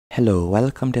Hello,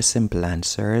 welcome to Simple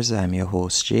Answers. I'm your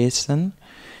host Jason.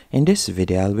 In this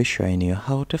video, I'll be showing you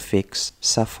how to fix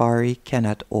Safari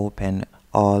cannot open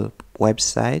all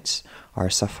websites, or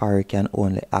Safari can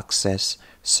only access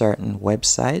certain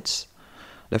websites.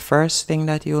 The first thing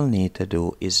that you'll need to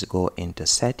do is go into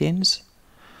Settings.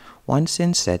 Once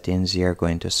in Settings, you're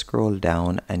going to scroll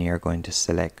down and you're going to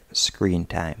select Screen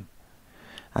Time.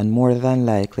 And more than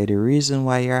likely, the reason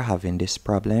why you're having this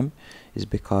problem is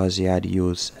because you had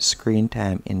used screen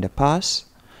time in the past.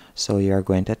 So you're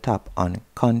going to tap on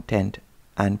Content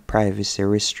and Privacy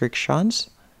Restrictions.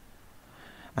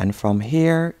 And from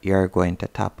here, you're going to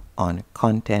tap on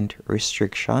Content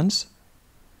Restrictions.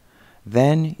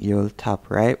 Then you'll tap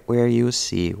right where you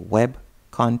see Web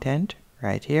Content,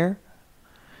 right here.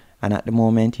 And at the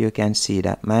moment, you can see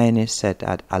that mine is set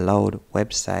at Allowed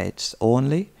Websites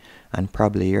Only. And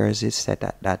probably yours is set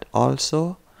at that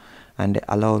also, and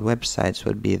the allowed websites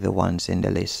would be the ones in the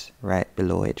list right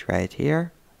below it right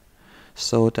here.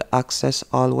 So to access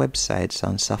all websites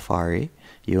on Safari,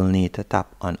 you'll need to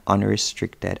tap on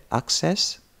Unrestricted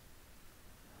Access.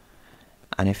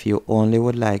 And if you only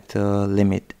would like to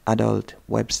limit adult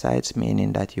websites,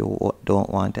 meaning that you don't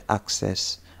want to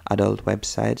access adult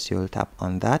websites, you'll tap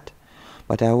on that.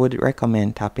 But I would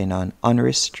recommend tapping on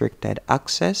Unrestricted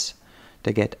Access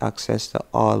to get access to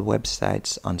all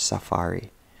websites on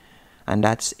Safari. And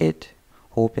that's it.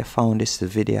 Hope you found this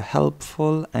video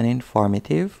helpful and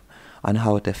informative on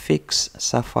how to fix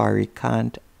Safari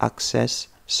can't access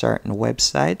certain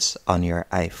websites on your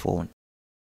iPhone.